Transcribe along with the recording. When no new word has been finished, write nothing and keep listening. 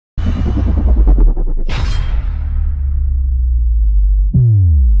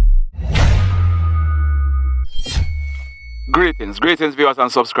Greetings viewers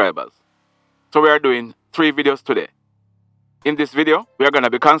and subscribers. So we are doing 3 videos today. In this video, we are going to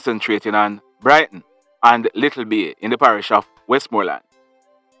be concentrating on Brighton and Little Bay in the parish of Westmoreland.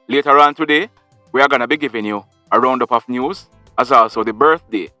 Later on today, we are going to be giving you a roundup of news as also the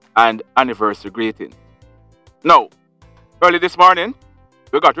birthday and anniversary greetings. Now, early this morning,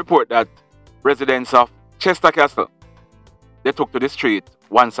 we got report that residents of Chester Castle, they took to the street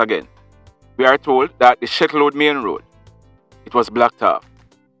once again. We are told that the Shettled Main Road, it was blocked off.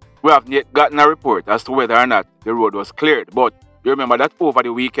 We haven't yet gotten a report as to whether or not the road was cleared, but you remember that over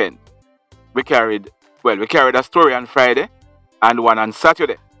the weekend, we carried a story on Friday and one on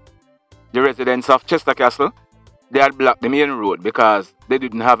Saturday. The residents of Chester Castle, they had blocked the main road because they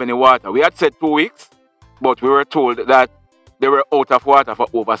didn't have any water. We had said 2 weeks, but we were told that they were out of water for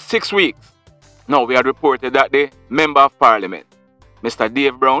over 6 weeks. Now, we had reported that the Member of Parliament, Mr.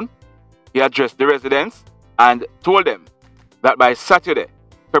 Dave Brown, he addressed the residents and told them that by Saturday,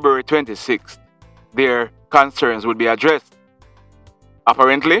 February 26th, their concerns would be addressed.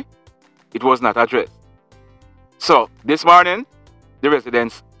 Apparently, it was not addressed. So, this morning, the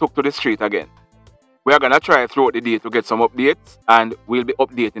residents took to the street again. We are going to try throughout the day to get some updates, and we'll be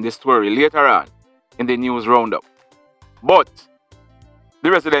updating the story later on in the news roundup. But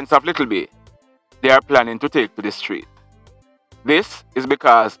the residents of Little Bay, they are planning to take to the street. This is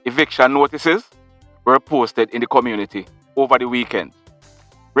because eviction notices were posted in the community over the weekend.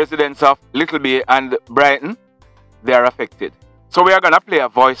 Residents of Little Bay and Brighton, they are affected. So we are going to play a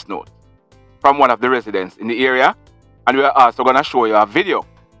voice note from one of the residents in the area, and we are also going to show you a video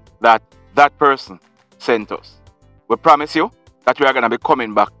that that person sent us. We promise you that we are going to be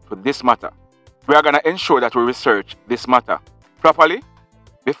coming back to this matter. We are going to ensure that we research this matter properly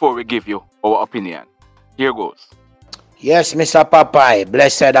before we give you our opinion. Here goes. Yes, Mr. Popeye,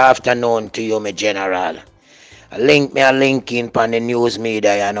 blessed afternoon to you, my general. A link in on the news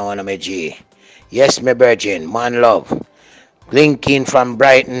media, you know, my G. Yes, my virgin, man love. Linking from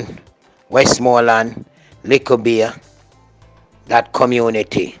Brighton, Westmoreland, Little Bay, that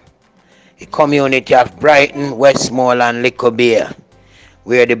community. The community of Brighton, Westmoreland, Little Bay,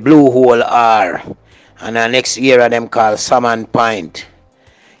 where the blue hole are, and the next area them called Salmon Point.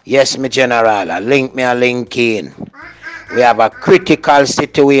 Yes, my general, a link in. We have a critical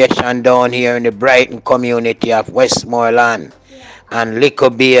situation down here in the Brighton community of Westmoreland and Little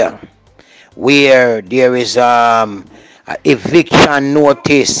Bay, where there is an eviction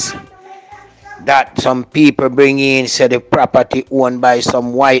notice that some people bring in, say the property owned by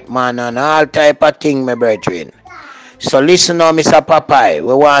some white man and all type of thing, my brethren. So listen now, Mr. Popeye,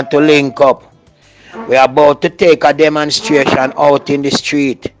 we want to link up. We are about to take a demonstration out in the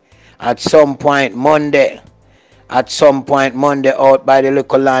street at some point Monday. Out by the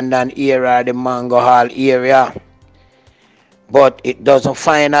Little London area, the Mango Hall area. But it doesn't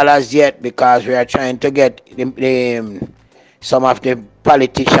final as yet because we are trying to get some of the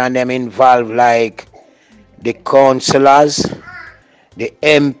politicians them involved, like the councillors, the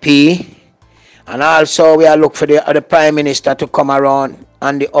MP, and also we are looking for the Prime Minister to come around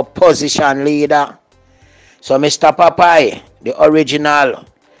and the opposition leader. So Mr. Popeye, the original,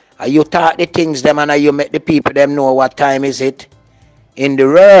 you talk the things them and you make the people them know what time is it in the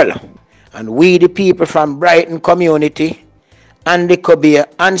world. And we the people from Brighton community and the Bay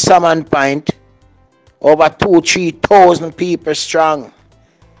and Salmon Point, over 2,000-3,000 people strong.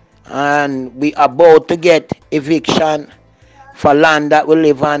 And we about to get eviction for land that we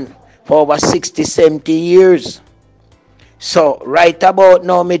live on for over 60-70 years. So right about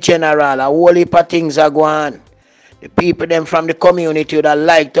now, my general, a whole heap of things are going on. The people them from the community that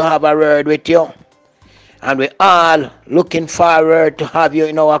like to have a word with you. And we all looking forward to have you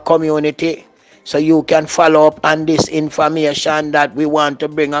in our community so you can follow up on this information that we want to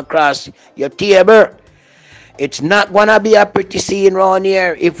bring across your table. It's not going to be a pretty scene around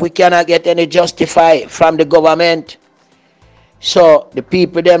here if we cannot get any justify from the government. So the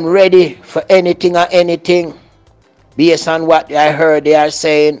people them ready for anything or anything based on what I heard they are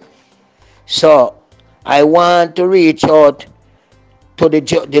saying. So I want to reach out to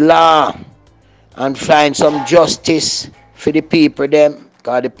the law and find some justice for the people them,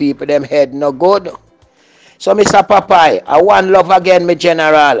 because the people them head no good. So Mr. Popeye, I want love again, my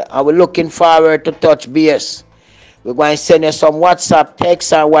general, and we're looking forward to touch base. We're going to send you some WhatsApp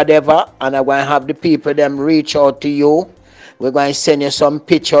text or whatever, and I'm going to have the people them reach out to you. We're going to send you some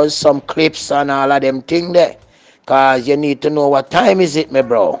pictures, some clips, and all of them things there, because you need to know what time is it, my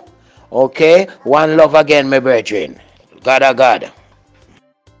bro. Okay, one love again, my brethren. God.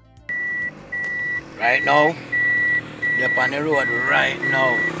 Right now, they're on the road right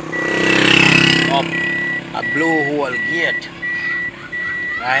now. Up a blowhole gate,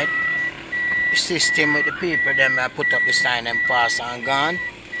 right? The system with the people them put up the sign them pass and gone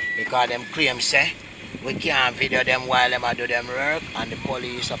because them claim say we can't video them while them do them work, and the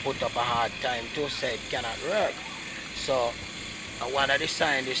police put up a hard time to say it cannot work. So one of the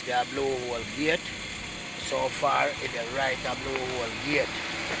signs is the blowhole gate. So far it's the right blowhole gate.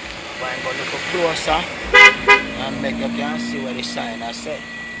 I'm going to look closer and make you can see what the sign I say.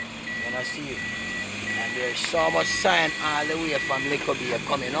 You know, see it. And there's so much sign all the way from Liquor Bay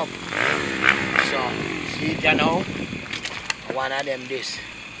coming up. So see it, you know? One of them this.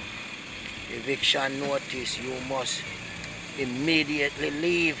 Eviction notice, you must immediately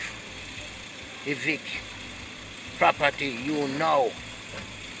leave. Evict property, you know.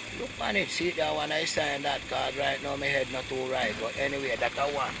 Look on it, see that one I signed that card right now, my head not too right, but anyway, that's a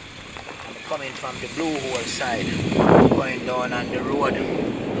one. I'm coming from the blue hole side, going down on the road,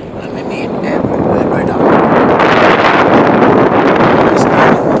 and I meet everywhere, brother.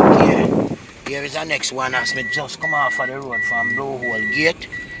 Here is the next one as me just come off of the road from blue hole gate.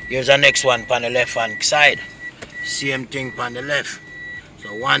 Here's the next one on the left hand side. Same thing on the left.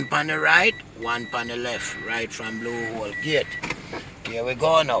 So one on the right, one on the left, right from blue hole gate. Here we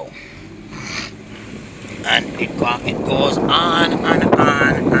go now. And it goes on and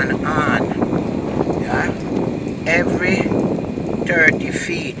on and on. Yeah? Every 30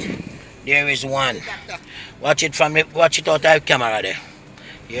 feet there is one. Watch it from watch it out of camera there.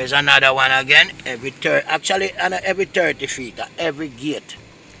 Here's another one again. Every 30 feet at every gate.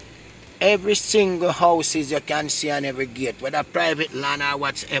 Every single houses you can see on every gate, whether private land or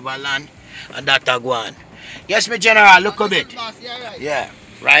whatever land, and that a go on. Yes, my general, look a bit. Yeah,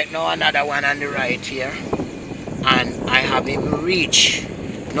 right now another one on the right here, and I have even reached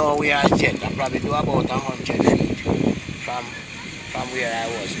nowhere yet. I probably do about 100 feet from where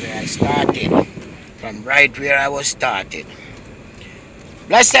I started, from right where I was started.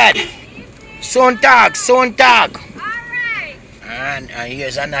 Blessed, soon talk, soon talk. And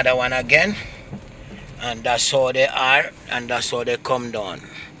here's another one again, and that's how they are, and that's how they come down.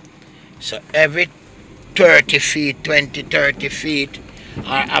 So every 30 feet, 20-30 feet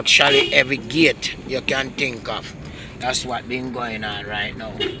are actually every gate you can think of. That's what been going on right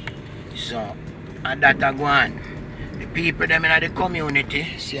now. So and that a go on. The people them in the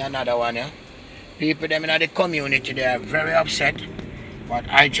community, see another one here. People them in the community, they are very upset, but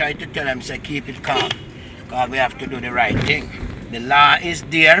I try to tell them, say keep it calm, because we have to do the right thing. The law is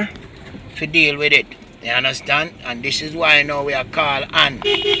there to deal with it. You understand? And this is why now we are called on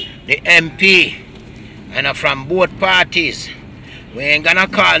the MP and from both parties. We ain't gonna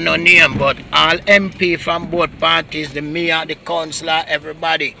call no name, but all MP from both parties, the mayor, the councillor,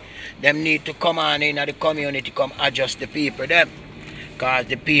 everybody, them need to come on in the community, come adjust the people them. Because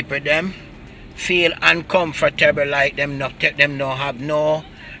the people them feel uncomfortable like them no have no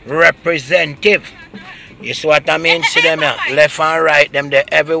representative. You see what I mean? See them here, left and right, them they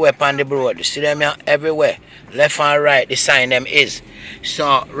everywhere on the road. See them here, everywhere, left and right, the sign them is.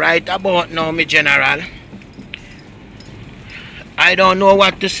 So, right about now, my general, I don't know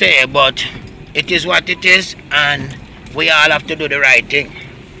what to say, but it is what it is, and we all have to do the right thing.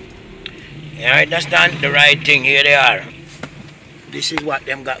 You understand? The right thing, here they are. This is what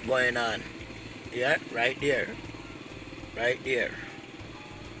them got going on. Yeah, right there. Right there.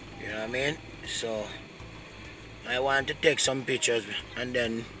 You know what I mean? So I want to take some pictures and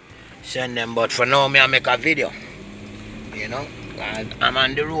then send them, but for now I make a video, you know. I'm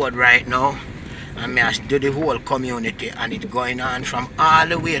on the road right now and I do the whole community, and it's going on from all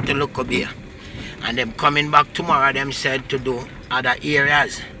the way to Liquor Bay, and them coming back tomorrow, them said to do other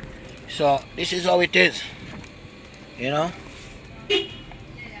areas. So this is how it is, you know.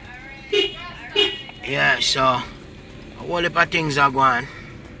 Yeah, so a whole heap of things are going.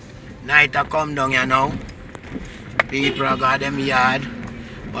 Night I come down, you know. People have got them yard,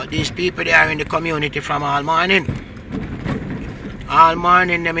 but these people, they are in the community from all morning. All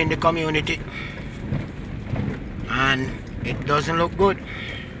morning them in the community, and it doesn't look good.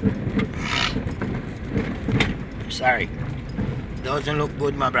 Sorry, doesn't look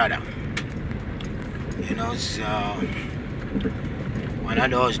good, my brother. You know, so one of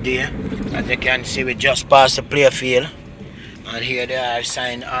those days, as you can see, we just passed the play field, and here they are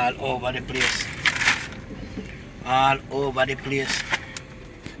signs all over the place. All over the place,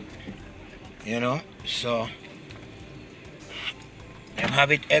 you know. So they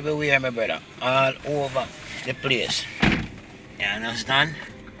have it everywhere, my brother, all over the place. You understand?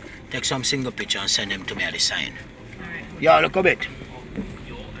 Take some single picture and send them to me at the sign. Yeah, look a bit.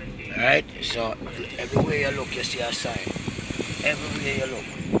 Alright, so everywhere you look, you see a sign. Everywhere you look.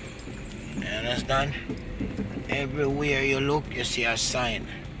 You understand? Everywhere you look, you see a sign.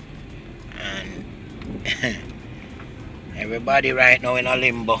 And everybody right now in a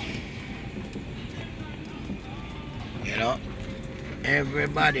limbo. You know?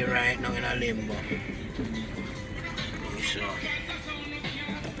 Everybody right now in a limbo. So,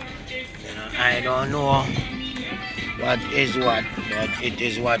 you know, I don't know what is what, but it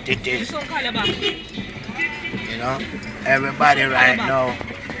is what it is. You know, everybody right now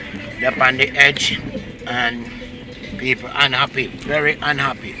up on the edge, and people unhappy, very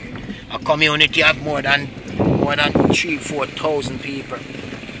unhappy. A community of more than 3,000-4,000 people.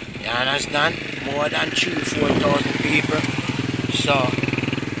 You understand? More than 3,000-4,000 people. So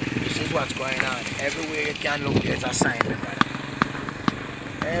this is what's going on. Everywhere you can look, there's a sign, brother.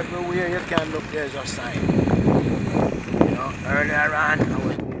 Everywhere you can look, there's a sign. You know, earlier on, I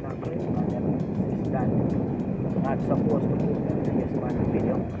was doing a clip and that not supposed to put them face on the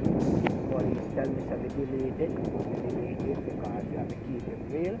video. Police tell me to delete it because you have to keep it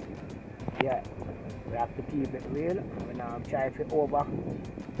real. Yeah, we have to keep it real. And now I'm trying to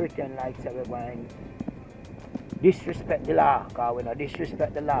pretend like we're going disrespect the law, because when I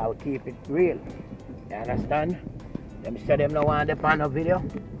disrespect the law, we keep it real. You understand? Them say them no want the pan of video.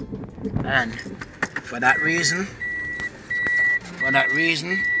 And for that reason,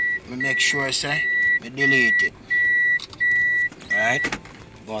 we make sure say we delete it. Alright?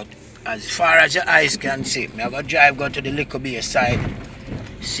 But as far as your eyes can see, I go drive go to the Liquor Bay side,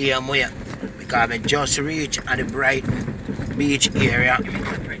 see them where. Because I just reached at the Brighton beach area.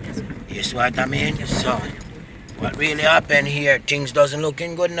 You see what I mean? So what really happened here, things doesn't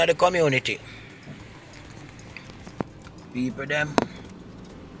looking good in the community. People them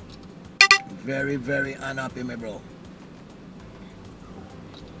very, very unhappy, my bro.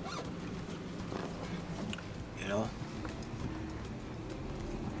 You know?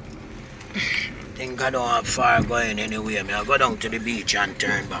 I think I don't have far going anywhere. I go down to the beach and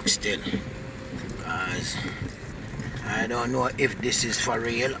turn back still. Because I don't know if this is for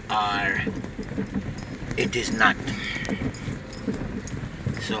real or it is not.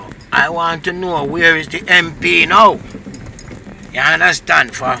 So I want to know where is the MP now? You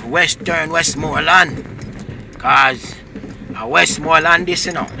understand? For Western Westmoreland. Because Westmoreland is,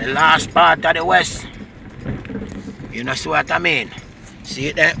 you know, the last part of the West. You know what I mean? See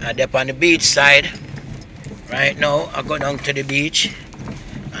it there? I'm up on the beach side. Right now, I go down to the beach.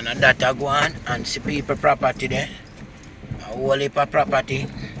 And on that I go on and see people property there. A whole heap of property.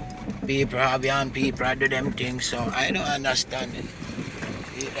 People have and people do them things. So I don't understand it.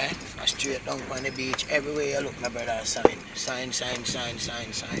 See it there? I straight down on the beach. Everywhere you look, my brother, sign. Sign.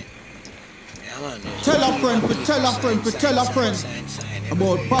 Yeah, man. Tell a friend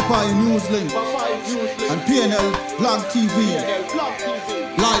about Papa in Newslink and PNL Blog TV.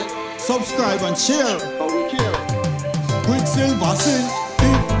 Like, subscribe and share. Quicksilver sing,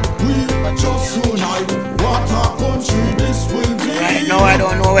 if we just unite, what a country this will be. Right now I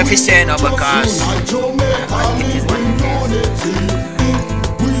don't know if he's saying no because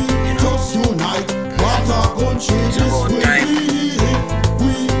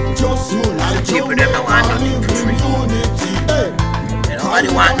people don't want nothing for free. Nobody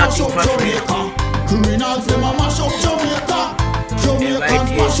want nothing for free. Criminals them a mash up Jamaica.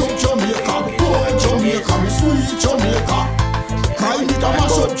 Jamaicans mash up Jamaica. Poor Jamaica, me sweet Jamaica. Crime it a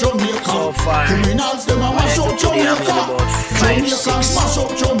mash up Jamaica. Criminals them a mash up Jamaica. Jamaicans mash up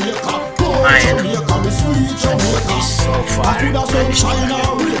Jamaica. Poor Jamaica, me sweet Jamaica. I could have sunshine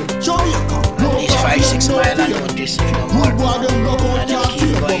or rain. Jamaica. At least 5-6 miles and notice if no more. And then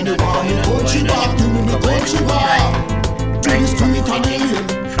keep going and going and going and from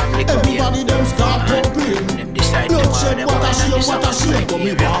Liquor Bay and them decide tomorrow they want to do something like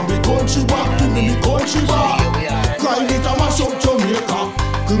here. Crime it a mash up Jamaica.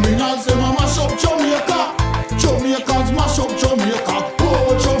 Criminals them a mash up Jamaica. Jamaicans mash up Jamaica.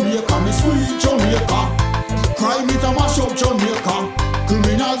 Oh Jamaica, me sweet Jamaica. Crime it a mash up Jamaica.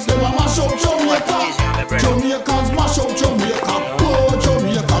 Criminals them a mash up Jamaica. Jamaicans mash up Jamaica. Oh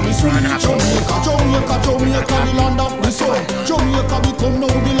Jamaica, me sweet Jamaica. Jamaica, the land of the sun. Jamaica become now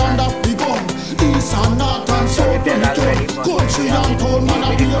the land of the gun. East and north and south and turn. Country and town, man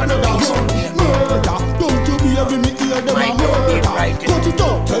a be another gun. Murder, don't you be every me hear them a murder. Cut it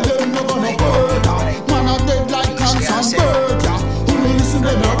out, tell them no gonna murder. Man a dead like cancer and murder. Who no listen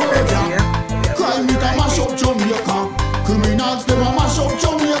them a murder. Crime it a mash up Jamaica. Criminals them a mash up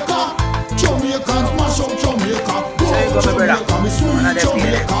Jamaica. Jamaicans mash up Jamaica. Oh Jamaica, me sweet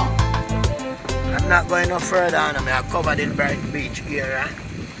Jamaica. I'm not going no further on. I covered the Brighton Beach area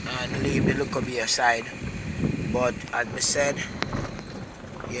and leave the Liquor Bay side. But as I said,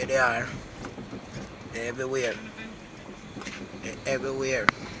 here they are. They're everywhere. They're everywhere.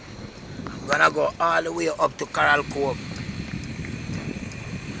 I'm gonna go all the way up to Coral Cove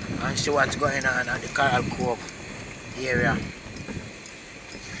and see what's going on at the Coral Cove area.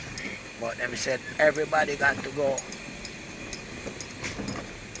 But them said everybody got to go.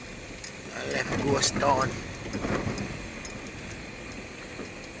 I left Ghost Town.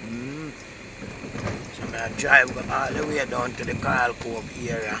 So I drive all the way down to the Coral Cove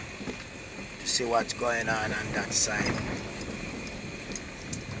area to see what's going on that side.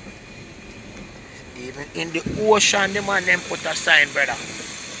 Even in the ocean, the man them put a sign, brother.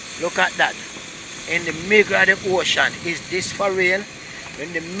 Look at that. In the middle of the ocean. Is this for real?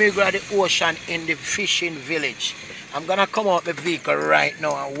 In the middle of the ocean, in the fishing village. I'm gonna come out the vehicle right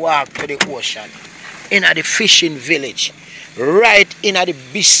now and walk to the ocean. In the fishing village. Right in the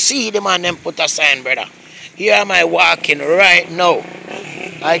beach. See the man them put a sign, brother. Here am I walking right now.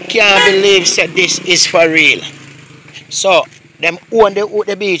 I can't believe that this is for real. So them own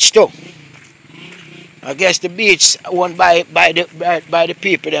the beach too. I guess the beach owned by the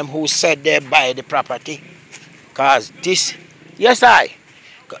people them who said they buy the property. Cause this, yes I.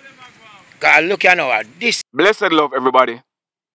 Cause look you know this. Blessed love, everybody.